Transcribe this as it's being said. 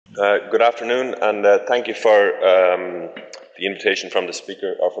Good afternoon, and thank you for the invitation from the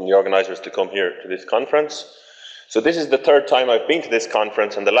speaker or from the organisers to come here to this conference. So this is the third time I've been to this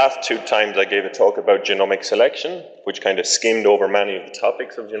conference, and the last two times I gave a talk about genomic selection, which kind of skimmed over many of the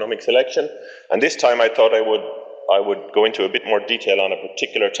topics of genomic selection. And this time I thought I would go into a bit more detail on a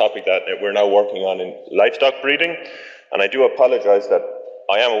particular topic that we're now working on in livestock breeding. And I do apologise that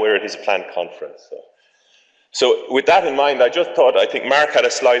I am aware it is a planned conference. So with that in mind, I think Mark had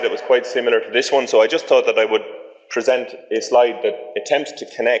a slide that was quite similar to this one, so I just thought that I would present a slide that attempts to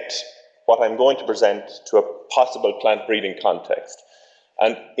connect what I'm going to present to a possible plant breeding context.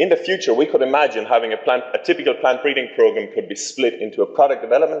 And in the future, we could imagine having a typical plant breeding program could be split into a product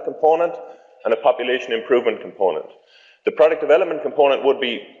development component and a population improvement component. The product development component would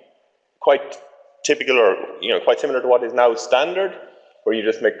be quite typical, or quite similar to what is now standard, where you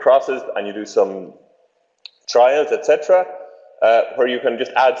just make crosses and you do some trials, etc., where you can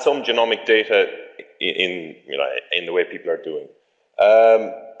just add some genomic data in the way people are doing.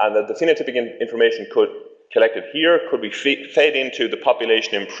 And that the phenotypic information collected here could be fed into the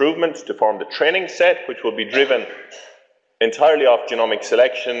population improvements to form the training set, which will be driven entirely off genomic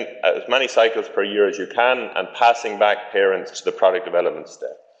selection, as many cycles per year as you can, and passing back parents to the product development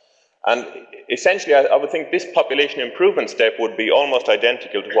step. And essentially, I would think this population improvement step would be almost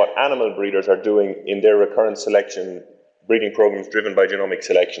identical to what animal breeders are doing in their recurrent selection breeding programs driven by genomic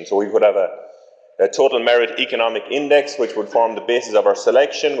selection. So we could have a total merit economic index, which would form the basis of our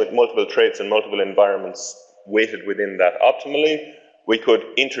selection with multiple traits and multiple environments weighted within that optimally. We could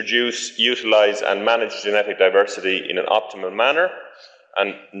introduce, utilize, and manage genetic diversity in an optimal manner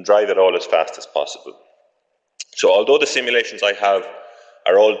and drive it all as fast as possible. So although the simulations I have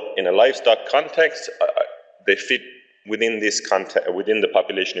are all in a livestock context, they fit within this context, within the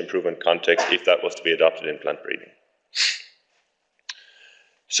population improvement context, if that was to be adopted in plant breeding.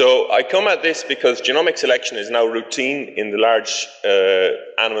 So I come at this because genomic selection is now routine in the large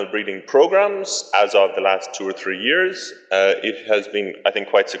animal breeding programs as of the last 2 or 3 years. It has been, I think,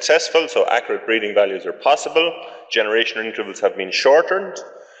 quite successful, so accurate breeding values are possible. Generation intervals have been shortened,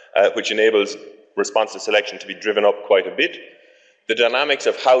 which enables response to selection to be driven up quite a bit. The dynamics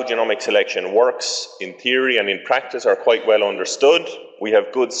of how genomic selection works in theory and in practice are quite well understood. We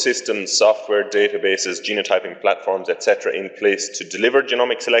have good systems, software, databases, genotyping platforms, etc. in place to deliver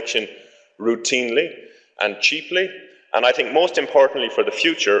genomic selection routinely and cheaply. And I think most importantly for the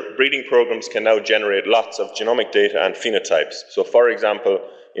future, breeding programs can now generate lots of genomic data and phenotypes. So for example,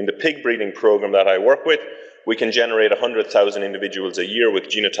 in the pig breeding program that I work with, we can generate 100,000 individuals a year with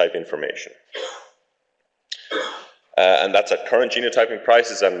genotype information. And that's at current genotyping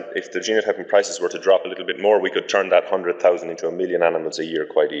prices, and if the genotyping prices were to drop a little bit more, we could turn that 100,000 into 1 million animals a year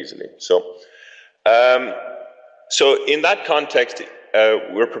quite easily. So in that context,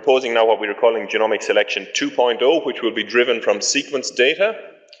 we're proposing now what we're calling genomic selection 2.0, which will be driven from sequence data.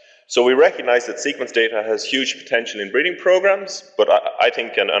 So we recognize that sequence data has huge potential in breeding programs, but I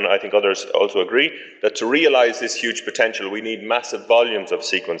think, and I think others also agree, that to realize this huge potential, we need massive volumes of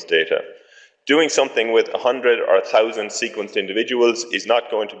sequence data. Doing something with 100 or 1,000 sequenced individuals is not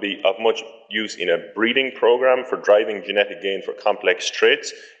going to be of much use in a breeding program for driving genetic gain for complex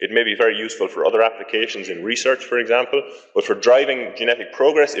traits. It may be very useful for other applications in research, for example, but for driving genetic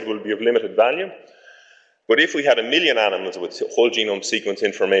progress, it will be of limited value. But if we had 1 million animals with whole genome sequence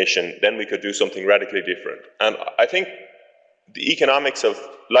information, then we could do something radically different. And I think the economics of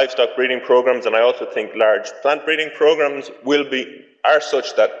livestock breeding programs, and I also think large plant breeding programs, are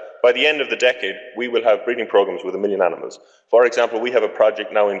such that by the end of the decade, we will have breeding programs with 1 million animals. For example, we have a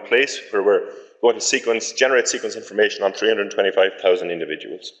project now in place where we're going to generate sequence information on 325,000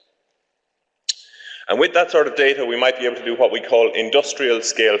 individuals. And with that sort of data, we might be able to do what we call industrial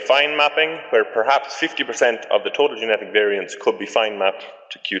scale fine mapping, where perhaps 50% of the total genetic variance could be fine mapped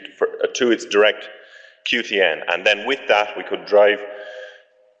to its direct QTN. And then with that, we could drive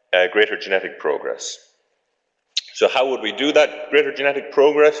greater genetic progress. So how would we do that greater genetic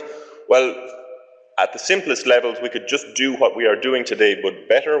progress? Well, at the simplest levels, we could just do what we are doing today, but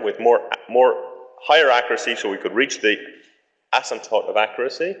better with higher accuracy, so we could reach the asymptote of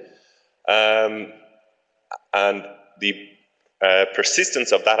accuracy. And the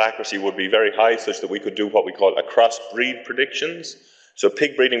persistence of that accuracy would be very high, such that we could do what we call across-breed predictions. So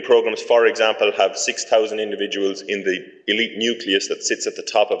pig breeding programs, for example, have 6,000 individuals in the elite nucleus that sits at the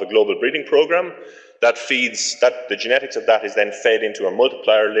top of a global breeding program. The genetics of that is then fed into a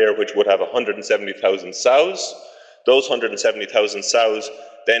multiplier layer, which would have 170,000 sows. Those 170,000 sows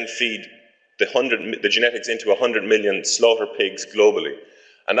then feed the genetics into 100 million slaughter pigs globally.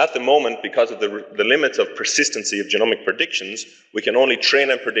 And at the moment, because of the limits of persistency of genomic predictions, we can only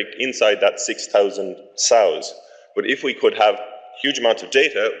train and predict inside that 6,000 sows. But if we could have huge amounts of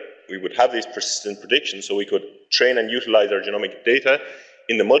data, we would have these persistent predictions, so we could train and utilize our genomic data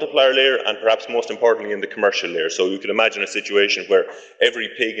in the multiplier layer, and perhaps most importantly in the commercial layer. So you could imagine a situation where every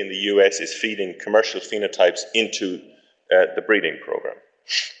pig in the US is feeding commercial phenotypes into the breeding program.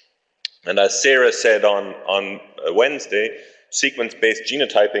 And as Sarah said on Wednesday, sequence-based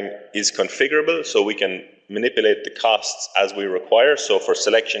genotyping is configurable, so we can manipulate the costs as we require. So for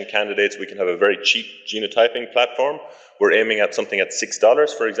selection candidates, we can have a very cheap genotyping platform. We're aiming at something at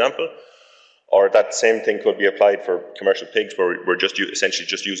 $6, for example. Or that same thing could be applied for commercial pigs, where we're essentially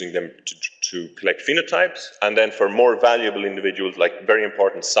just using them to collect phenotypes. And then for more valuable individuals, like very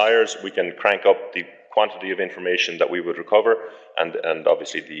important sires, we can crank up the quantity of information that we would recover, and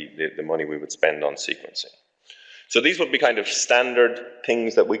obviously the money we would spend on sequencing. So these would be kind of standard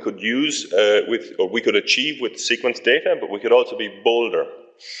things that we could use or we could achieve with sequence data, but we could also be bolder.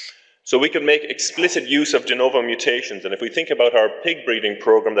 So we could make explicit use of de novo mutations, and if we think about our pig breeding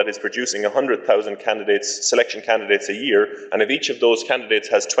program that is producing 100,000 candidates, selection candidates a year, and if each of those candidates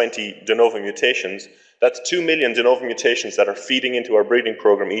has 20 de novo mutations, that's 2 million de novo mutations that are feeding into our breeding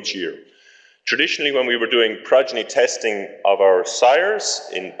program each year. Traditionally, when we were doing progeny testing of our sires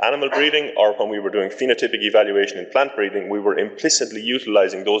in animal breeding, or when we were doing phenotypic evaluation in plant breeding, we were implicitly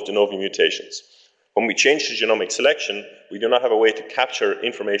utilizing those de novo mutations. When we change to genomic selection, we do not have a way to capture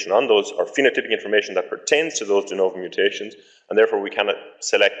information on those, or phenotypic information that pertains to those de novo mutations, and therefore we cannot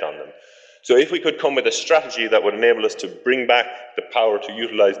select on them. So if we could come with a strategy that would enable us to bring back the power to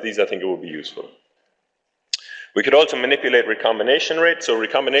utilize these, I think it would be useful. We could also manipulate recombination rate. So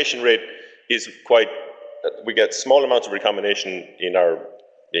recombination rate is we get small amounts of recombination in our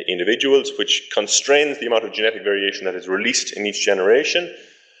individuals, which constrains the amount of genetic variation that is released in each generation.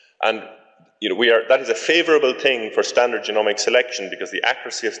 And that is a favorable thing for standard genomic selection, because the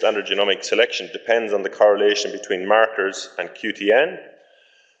accuracy of standard genomic selection depends on the correlation between markers and QTN.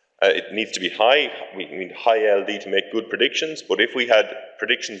 It needs to be high. We need high LD to make good predictions, but if we had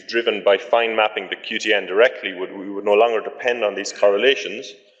predictions driven by fine mapping the QTN directly, we would no longer depend on these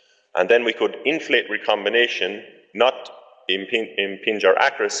correlations, and then we could inflate recombination, not impinge our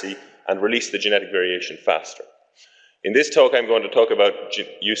accuracy, and release the genetic variation faster. In this talk, I'm going to talk about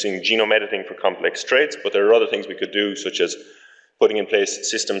using genome editing for complex traits, but there are other things we could do, such as putting in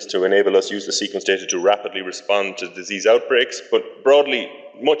place systems to enable us to use the sequence data to rapidly respond to disease outbreaks, but broadly,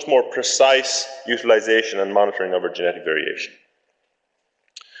 much more precise utilization and monitoring of our genetic variation.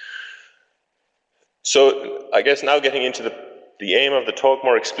 So I guess now getting into the aim of the talk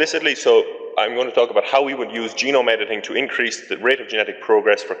more explicitly, so I'm going to talk about how we would use genome editing to increase the rate of genetic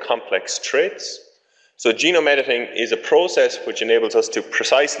progress for complex traits. So genome editing is a process which enables us to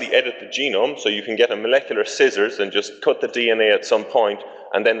precisely edit the genome, so you can get a molecular scissors and just cut the DNA at some point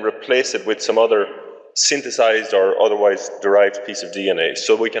and then replace it with some other synthesized or otherwise derived piece of DNA.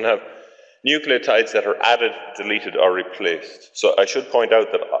 So we can have nucleotides that are added, deleted, or replaced. So I should point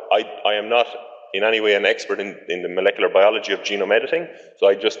out that I am not in any way an expert in the molecular biology of genome editing, so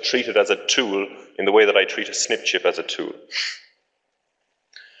I just treat it as a tool in the way that I treat a SNP chip as a tool.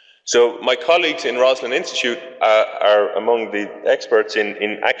 So my colleagues in Roslin Institute are among the experts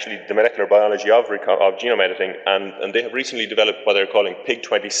in actually the molecular biology of genome editing, and they have recently developed what they're calling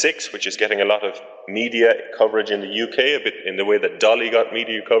PIG26, which is getting a lot of media coverage in the UK, a bit in the way that Dolly got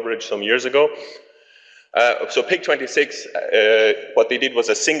media coverage some years ago. So PIG26, what they did was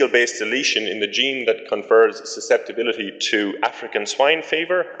a single base deletion in the gene that confers susceptibility to African swine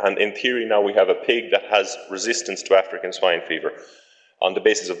fever, and in theory now we have a pig that has resistance to African swine fever on the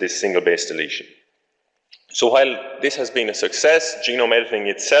basis of this single base deletion. So while this has been a success, genome editing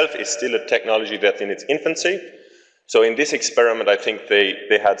itself is still a technology that's in its infancy. So in this experiment, I think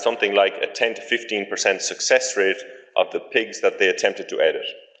they had something like a 10 to 15% success rate of the pigs that they attempted to edit.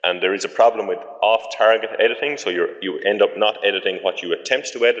 And there is a problem with off-target editing, so you end up not editing what you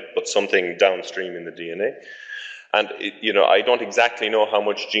attempt to edit, but something downstream in the DNA. And I don't exactly know how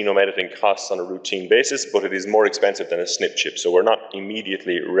much genome editing costs on a routine basis, but it is more expensive than a SNP chip, so we're not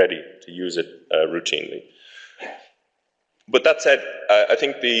immediately ready to use it routinely. But that said, I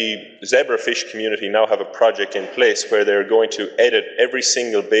think the zebrafish community now have a project in place where they're going to edit every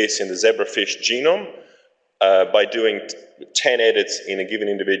single base in the zebrafish genome by doing 10 edits in a given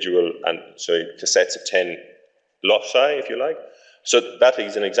individual, and so to sets of 10 loci, if you like. So that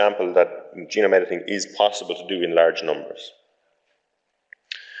is an example that genome editing is possible to do in large numbers.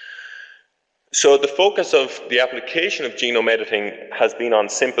 So the focus of the application of genome editing has been on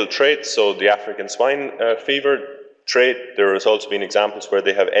simple traits, so the African swine fever trait. There has also been examples where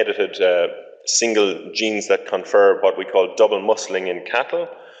they have edited single genes that confer what we call double muscling in cattle.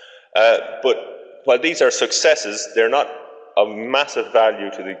 But while these are successes, they're not of massive value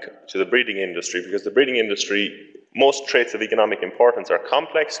to the breeding industry, because the breeding industry, most traits of economic importance are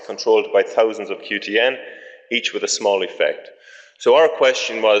complex, controlled by thousands of QTN, each with a small effect. So our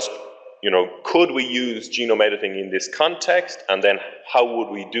question was, could we use genome editing in this context, and then how would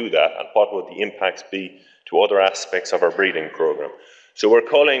we do that, and what would the impacts be to other aspects of our breeding program? So we're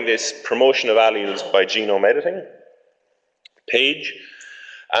calling this promotion of alleles by genome editing page.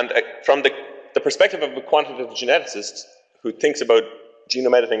 And from the perspective of a quantitative geneticist who thinks about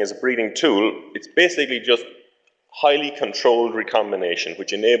genome editing as a breeding tool, it's basically just highly controlled recombination,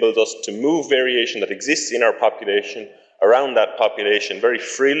 which enables us to move variation that exists in our population around that population very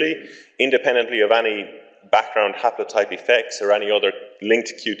freely, independently of any background haplotype effects or any other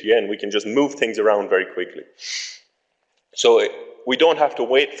linked QTN. We can just move things around very quickly. So we don't have to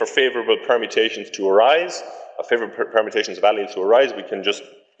wait for favorable permutations to arise, favorable permutations of alleles to arise. We can just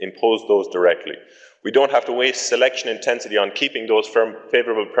impose those directly. We don't have to waste selection intensity on keeping those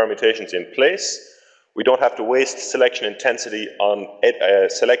favorable permutations in place. We don't have to waste selection intensity on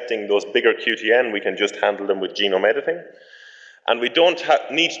selecting those bigger QTN. We can just handle them with genome editing. And we don't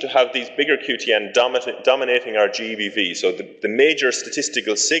need to have these bigger QTN dominating our GEBV. So the major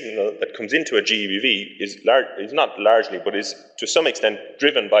statistical signal that comes into a GEBV is not largely, but is to some extent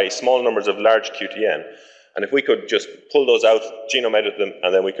driven by small numbers of large QTN. And if we could just pull those out, genome edit them,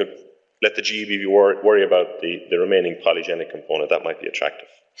 and then we could let the GEBV worry about the remaining polygenic component, that might be attractive.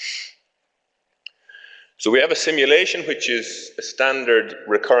 So we have a simulation which is a standard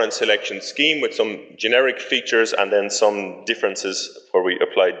recurrent selection scheme with some generic features and then some differences where we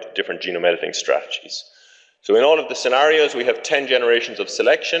applied different genome editing strategies. So in all of the scenarios, we have 10 generations of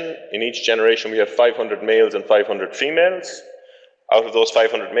selection. In each generation, we have 500 males and 500 females. Out of those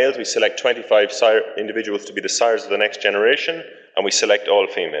 500 males, we select 25 individuals to be the sires of the next generation, and we select all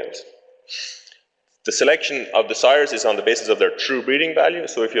females. The selection of the sires is on the basis of their true breeding value.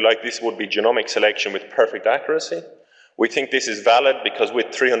 So if you like, this would be genomic selection with perfect accuracy. We think this is valid because with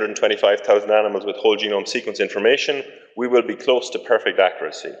 325,000 animals with whole genome sequence information, we will be close to perfect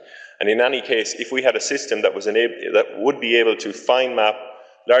accuracy. And in any case, if we had a system that would be able to fine map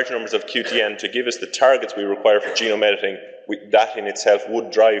large numbers of QTN to give us the targets we require for genome editing, that in itself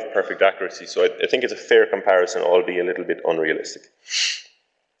would drive perfect accuracy. So I think it's a fair comparison, albeit a little bit unrealistic.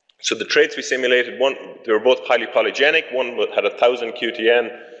 So the traits we simulated, they were both highly polygenic. One had 1,000 QTN,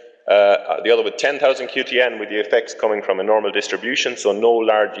 the other with 10,000 QTN, with the effects coming from a normal distribution, so no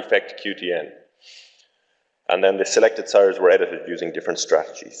large effect QTN. And then the selected sires were edited using different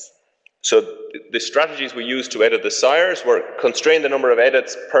strategies. So the strategies we used to edit the sires were constrain the number of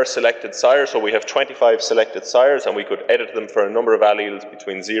edits per selected sire. So we have 25 selected sires, and we could edit them for a number of alleles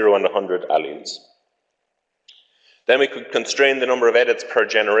between 0 and 100 alleles. Then we could constrain the number of edits per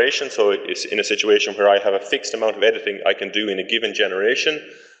generation. So it's in a situation where I have a fixed amount of editing I can do in a given generation,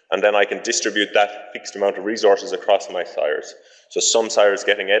 and then I can distribute that fixed amount of resources across my sires. So some sires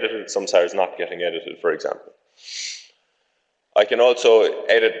getting edited, some sires not getting edited, for example. I can also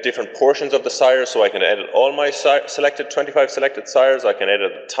edit different portions of the sires, so I can edit all my 25 selected sires. I can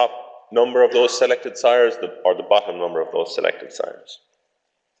edit the top number of those selected sires or the bottom number of those selected sires.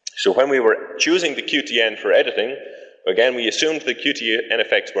 So when we were choosing the QTN for editing, again, we assumed the QTN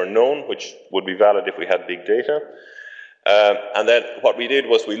effects were known, which would be valid if we had big data. And then what we did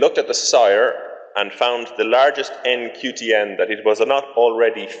was we looked at the sire and found the largest N QTN that it was not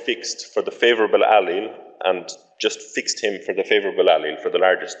already fixed for the favorable allele, and just fixed him for the favorable allele, for the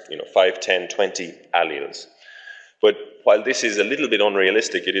largest 5, 10, 20 alleles. But while this is a little bit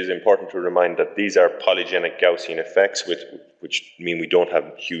unrealistic, it is important to remind that these are polygenic Gaussian effects, which mean we don't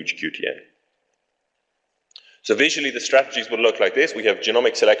have huge QTN. So visually, the strategies would look like this. We have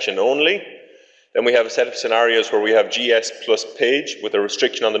genomic selection only. Then we have a set of scenarios where we have GS plus page with a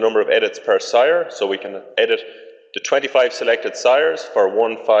restriction on the number of edits per sire. So we can edit the 25 selected sires for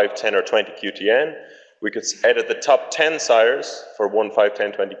 1, 5, 10, or 20 QTN. We could edit the top 10 sires for 1, 5,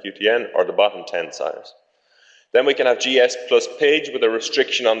 10, 20 QTN, or the bottom 10 sires. Then we can have GS plus page with a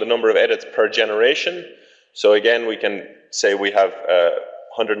restriction on the number of edits per generation. So again, we can say we have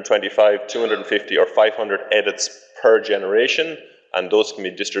 125, 250, or 500 edits per generation, and those can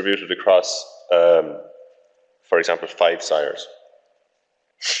be distributed across, for example, 5 sires.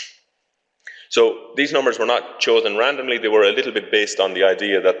 So these numbers were not chosen randomly. They were a little bit based on the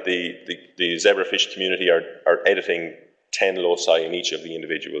idea that the zebrafish community are editing 10 loci in each of the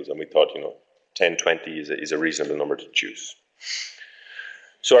individuals, and we thought, 10, 20 is a reasonable number to choose.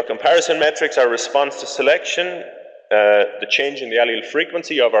 So our comparison metrics are response to selection, the change in the allele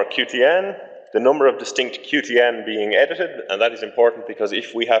frequency of our QTN, the number of distinct QTN being edited, and that is important because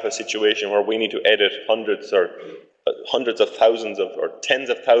if we have a situation where we need to edit hundreds of thousands or tens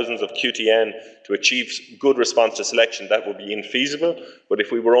of thousands of QTN to achieve good response to selection, that would be infeasible. But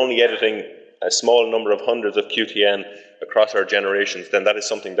if we were only editing a small number of hundreds of QTN across our generations, then that is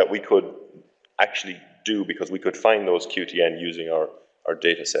something that we could actually do because we could find those QTN using our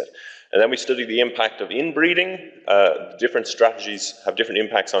data set. And then we study the impact of inbreeding. Different strategies have different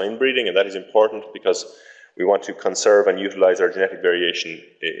impacts on inbreeding, and that is important because we want to conserve and utilize our genetic variation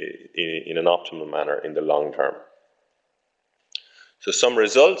in an optimal manner in the long term. So some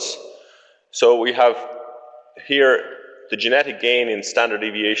results. So we have here the genetic gain in standard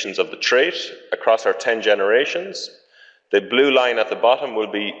deviations of the trait across our 10 generations. The blue line at the bottom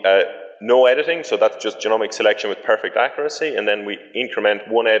will be no editing, so that's just genomic selection with perfect accuracy, and then we increment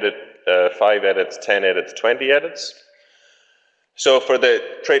 1 edit, 5 edits, 10 edits, 20 edits. So for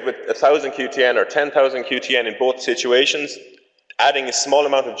the trait with 1,000 QTN or 10,000 QTN in both situations, adding a small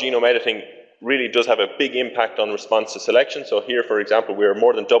amount of genome editing really does have a big impact on response to selection. So here, for example, we are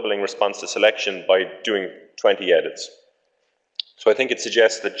more than doubling response to selection by doing 20 edits. So I think it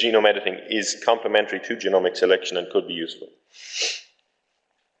suggests that genome editing is complementary to genomic selection and could be useful.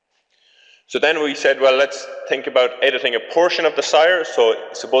 So then we said, well, let's think about editing a portion of the sires. So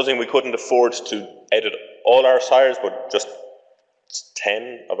supposing we couldn't afford to edit all our sires, but just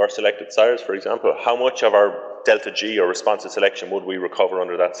 10 of our selected sires, for example, how much of our delta G or response to selection would we recover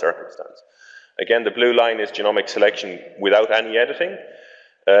under that circumstance? Again, the blue line is genomic selection without any editing.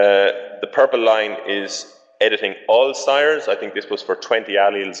 The purple line is editing all sires. I think this was for 20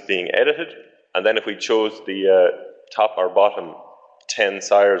 alleles being edited. And then if we chose the top or bottom 10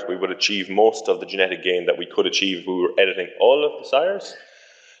 sires, we would achieve most of the genetic gain that we could achieve if we were editing all of the sires.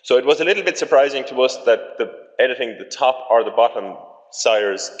 So it was a little bit surprising to us that editing the top or the bottom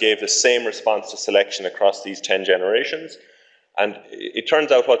sires gave the same response to selection across these 10 generations. And it turns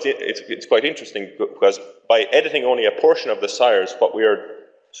out it's quite interesting because by editing only a portion of the sires,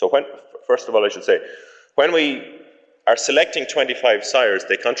 first of all I should say, when we are selecting 25 sires,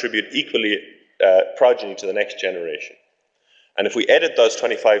 they contribute equally progeny to the next generation. And if we edit those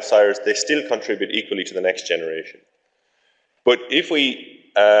 25 sires, they still contribute equally to the next generation. But if we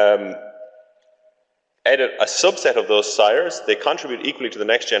edit a subset of those sires, they contribute equally to the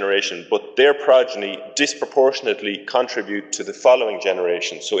next generation, but their progeny disproportionately contribute to the following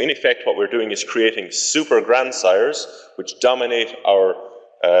generation. So in effect, what we're doing is creating super grandsires, which dominate our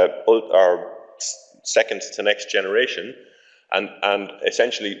second to next generation. And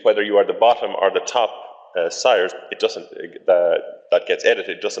essentially, whether you are the bottom or the top sires, it doesn't, that gets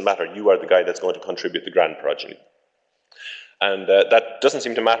edited, it doesn't matter. You are the guy that's going to contribute the grand progeny. And that doesn't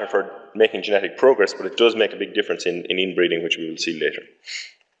seem to matter for making genetic progress, but it does make a big difference in inbreeding, which we will see later.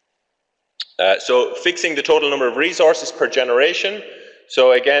 So fixing the total number of resources per generation.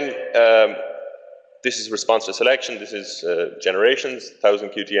 So again, this is response to selection, this is generations, 1,000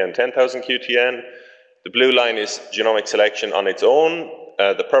 QTN, 10,000 QTN. The blue line is genomic selection on its own.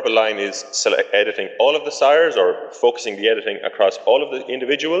 The purple line is editing all of the sires, or focusing the editing across all of the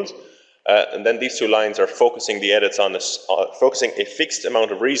individuals. And then these two lines are focusing the edits on focusing a fixed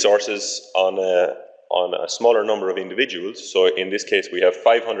amount of resources on a smaller number of individuals. So in this case, we have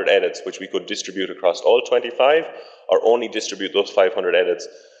 500 edits, which we could distribute across all 25, or only distribute those 500 edits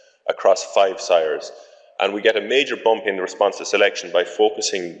across 5 sires. And we get a major bump in the response to selection by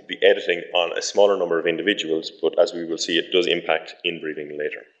focusing the editing on a smaller number of individuals, but as we will see, it does impact inbreeding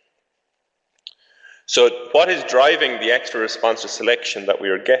later. So what is driving the extra response to selection that we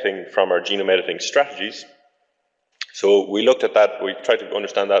are getting from our genome editing strategies? So we looked at that, we tried to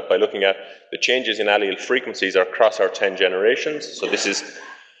understand that by looking at the changes in allele frequencies across our 10 generations. So this is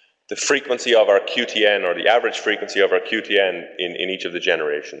the frequency of our QTN, or the average frequency of our QTN in each of the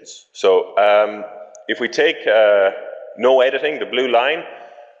generations. So if we take no editing, the blue line,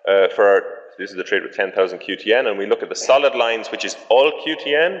 this is the trait with 10,000 QTN, and we look at the solid lines, which is all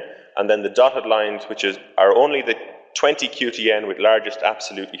QTN, and then the dotted lines, which are only the 20 QTN with largest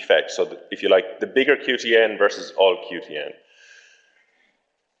absolute effect. So if you like, the bigger QTN versus all QTN.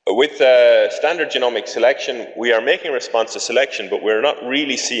 With standard genomic selection, we are making response to selection, but we're not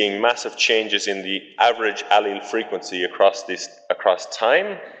really seeing massive changes in the average allele frequency across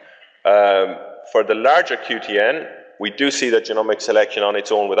time. For the larger QTN, we do see that genomic selection on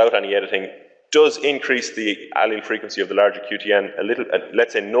its own, without any editing, does increase the allele frequency of the larger QTN a little,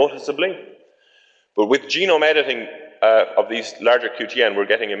 let's say noticeably. But with genome editing, of these larger QTN, we're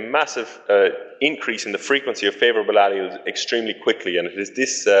getting a massive increase in the frequency of favorable alleles extremely quickly, and it is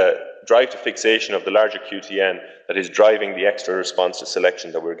this drive to fixation of the larger QTN that is driving the extra response to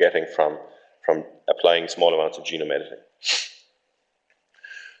selection that we're getting from applying small amounts of genome editing.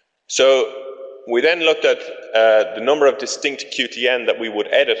 So we then looked at the number of distinct QTN that we would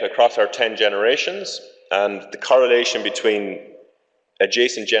edit across our 10 generations, and the correlation between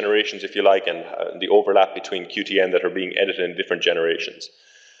adjacent generations, if you like, and the overlap between QTN that are being edited in different generations.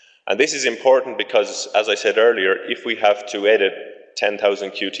 And this is important because, as I said earlier, if we have to edit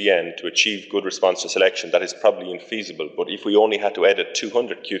 10,000 QTN to achieve good response to selection, that is probably infeasible. But if we only had to edit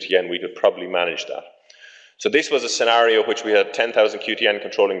 200 QTN, we could probably manage that. So this was a scenario which we had 10,000 QTN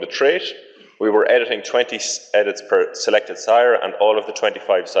controlling the trait. We were editing 20 edits per selected sire, and all of the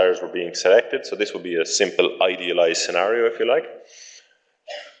 25 sires were being selected. So this would be a simple idealized scenario, if you like.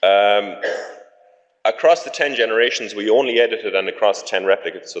 Across the 10 generations, we only edited, and across 10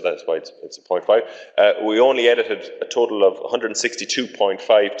 replicates, so that's why it's a 0.5, we only edited a total of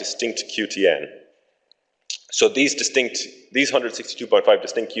 162.5 distinct QTN. So these 162.5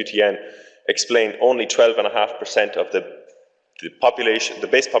 distinct QTN explain only 12.5% of the population, the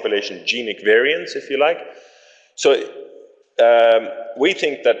base population genic variance, if you like. So we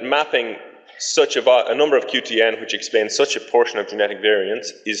think that mapping such a number of QTN which explains such a portion of genetic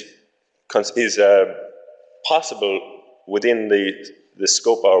variance is possible within the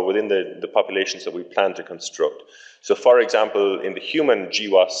scope or within the populations that we plan to construct. So for example, in the human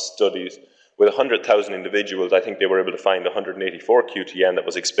GWAS studies, with 100,000 individuals, I think they were able to find 184 QTN that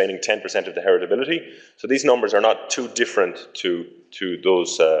was explaining 10% of the heritability. So these numbers are not too different to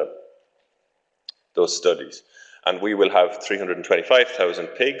those studies. And we will have 325,000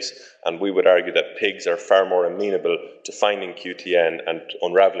 pigs, and we would argue that pigs are far more amenable to finding QTN and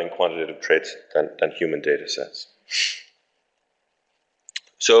unraveling quantitative traits than human data sets.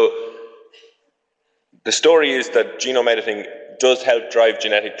 So the story is that genome editing does help drive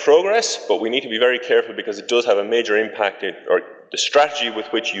genetic progress, but we need to be very careful because it does have a major impact, or the strategy with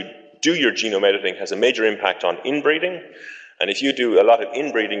which you do your genome editing has a major impact on inbreeding. And if you do a lot of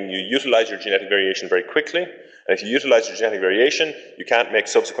inbreeding, you utilize your genetic variation very quickly. And if you utilize your genetic variation, you can't make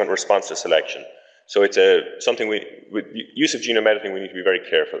subsequent response to selection. So it's something with use of genome editing, we need to be very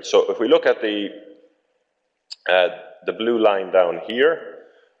careful. So if we look at the blue line down here,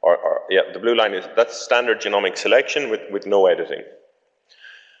 the blue line that's standard genomic selection with no editing.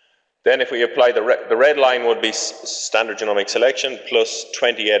 Then if we apply the red line would be standard genomic selection plus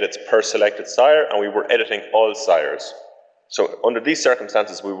 20 edits per selected sire, and we were editing all sires. So under these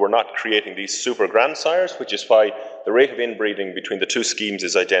circumstances, we were not creating these super grandsires, which is why the rate of inbreeding between the two schemes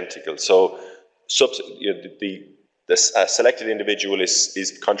is identical. So the selected individual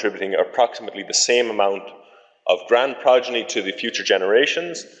is contributing approximately the same amount of grand progeny to the future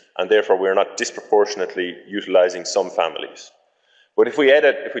generations, and therefore we're not disproportionately utilizing some families. But if we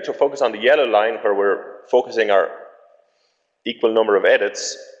focus on the yellow line, where we're focusing our equal number of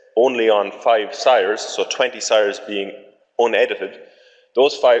edits only on 5 sires, so 20 sires being unedited,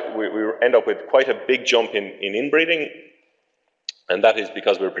 those 5, we end up with quite a big jump in inbreeding, and that is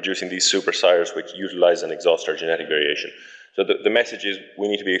because we're producing these super sires which utilize and exhaust our genetic variation. So the message is we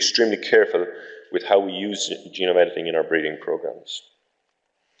need to be extremely careful with how we use genome editing in our breeding programs.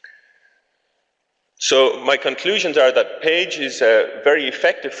 So my conclusions are that PAGE is very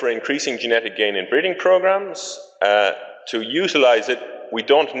effective for increasing genetic gain in breeding programs. To utilize it, we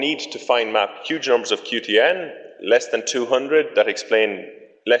don't need to find map huge numbers of QTN, less than 200, that explain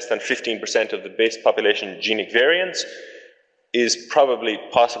less than 15% of the base population genic variance is probably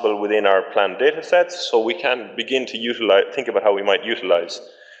possible within our planned data sets, so we can begin to think about how we might utilize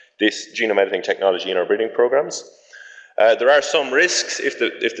this genome editing technology in our breeding programs. There are some risks if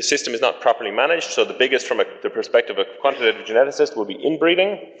the system is not properly managed. So the biggest from the perspective of a quantitative geneticist will be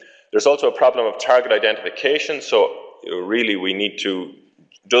inbreeding. There's also a problem of target identification. So really we need to,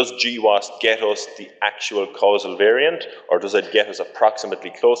 does GWAS get us the actual causal variant, or does it get us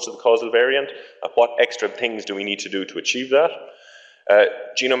approximately close to the causal variant? What extra things do we need to do to achieve that?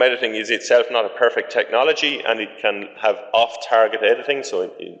 Genome editing is itself not a perfect technology, and it can have off-target editing, so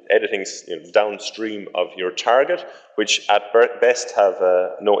editing downstream of your target, which at best have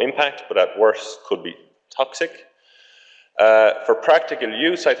no impact, but at worst could be toxic. For practical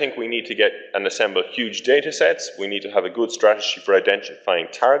use, I think we need to get and assemble huge data sets. We need to have a good strategy for identifying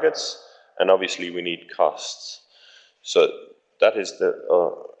targets, and obviously we need costs. So that is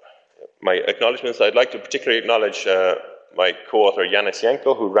my acknowledgements. I'd like to particularly acknowledge my co-author Yanis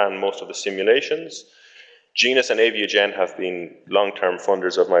Yenko, who ran most of the simulations. Genus and Aviogen have been long-term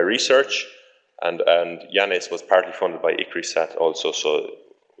funders of my research, And Yanis was partly funded by ICRISAT also, so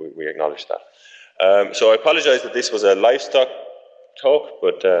we acknowledge that. So I apologize that this was a livestock talk,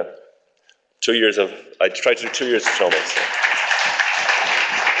 but I tried to do 2 years of genomics.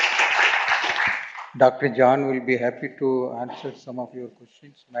 Dr. John will be happy to answer some of your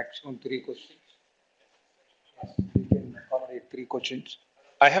questions, maximum 3 questions. Yes, we can accommodate 3 questions.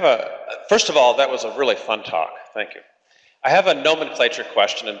 First of all, that was a really fun talk. Thank you. I have a nomenclature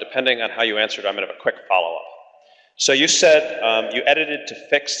question, and depending on how you answer it, I'm going to have a quick follow-up. So you said you edited to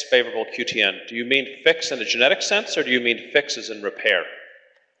fix favorable QTN. Do you mean fix in a genetic sense, or do you mean fix as in repair?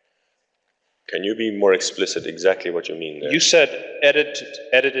 Can you be more explicit exactly what you mean there? You said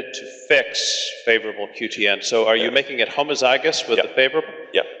edited to fix favorable QTN. So are you making it homozygous with the favorable?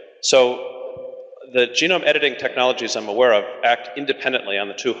 Yeah. So the genome editing technologies I'm aware of act independently on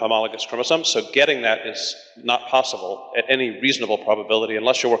the 2 homologous chromosomes, so getting that is not possible at any reasonable probability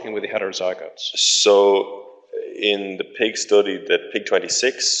unless you're working with the heterozygotes. So in the pig study, the pig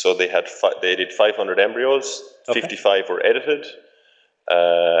 26, so they did 500 embryos, 55 were edited,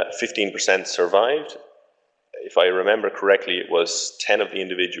 15% survived. If I remember correctly, it was 10 of the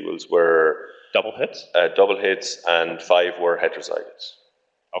individuals were double hits, and 5 were heterozygotes.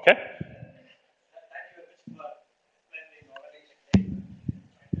 Okay.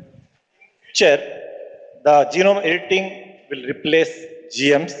 Chair, the genome editing will replace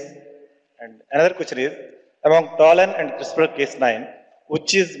GMs. And another question is, among Talon and CRISPR-Cas9,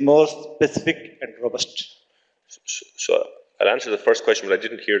 which is more specific and robust? So I'll answer the first question, but I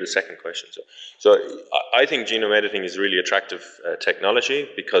didn't hear the second question. So I think genome editing is really attractive technology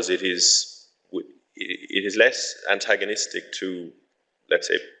because it is less antagonistic to, let's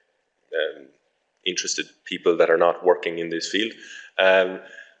say, interested people that are not working in this field.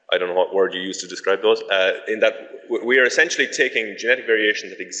 I don't know what word you use to describe those, in that we are essentially taking genetic variation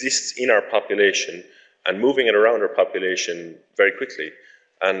that exists in our population and moving it around our population very quickly.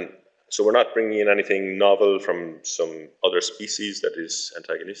 And so we're not bringing in anything novel from some other species that is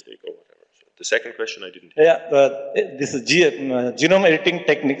antagonistic or whatever. So the second question I didn't hear. Yeah, this is genome editing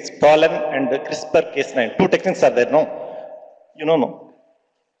techniques, Talon and CRISPR-Cas9. 2 techniques are there, no? You know, no.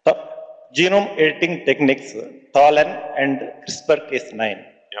 Genome editing techniques, Talon and CRISPR-Cas9.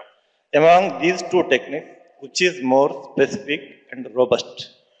 Among these 2 techniques, which is more specific and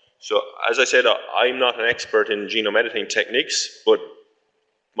robust? So, as I said, I'm not an expert in genome editing techniques, but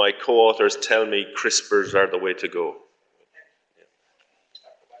my co-authors tell me CRISPRs are the way to go.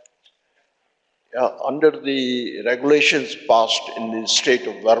 Under the regulations passed in the state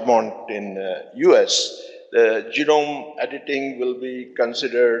of Vermont in US, the genome editing will be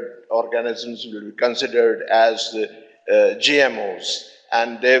considered, organisms will be considered as GMOs.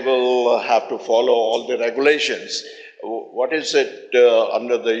 And they will have to follow all the regulations. What is it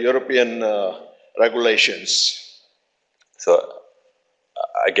under the European regulations? So,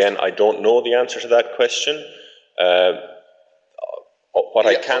 again, I don't know the answer to that question. What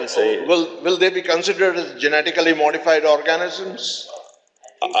I can say... Will they be considered as genetically modified organisms?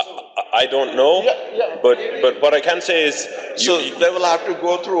 I don't know, but what I can say is... So they will have to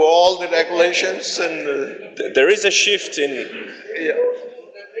go through all the regulations and... There is a shift in...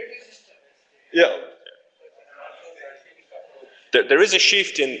 There is a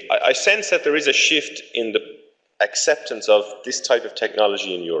shift in... I sense that there is a shift in the acceptance of this type of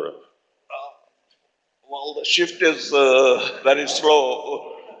technology in Europe. Well, the shift is very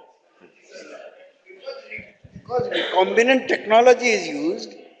slow. Because recombinant technology is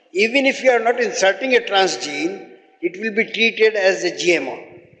used, even if you are not inserting a transgene, it will be treated as a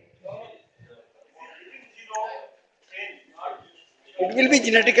GMO. It will be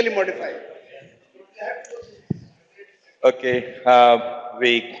genetically modified. Okay,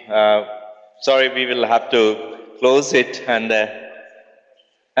 sorry, we will have to close it and...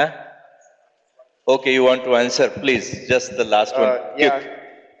 Okay, you want to answer, please, just the last one.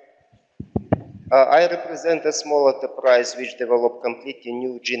 I represent a small enterprise which developed completely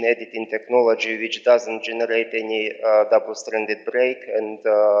new gene editing technology which doesn't generate any double-stranded break and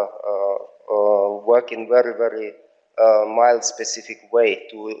work in very mild specific way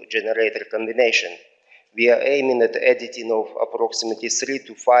to generate recombination. We are aiming at editing of approximately 3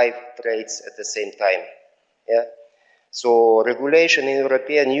 to 5 traits at the same time. Yeah? So regulation in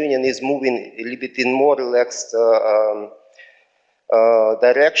European Union is moving a little bit in more relaxed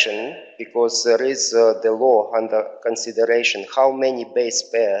direction because there is the law under consideration how many base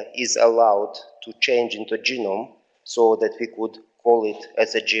pair is allowed to change into genome so that we could call it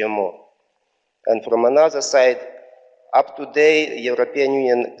as a GMO. And from another side, up to date, European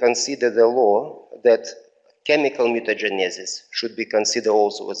Union considered the law that chemical mutagenesis should be considered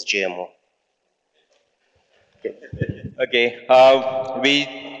also as GMO. Okay.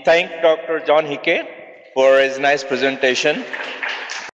 We thank Dr. John Hickey for his nice presentation.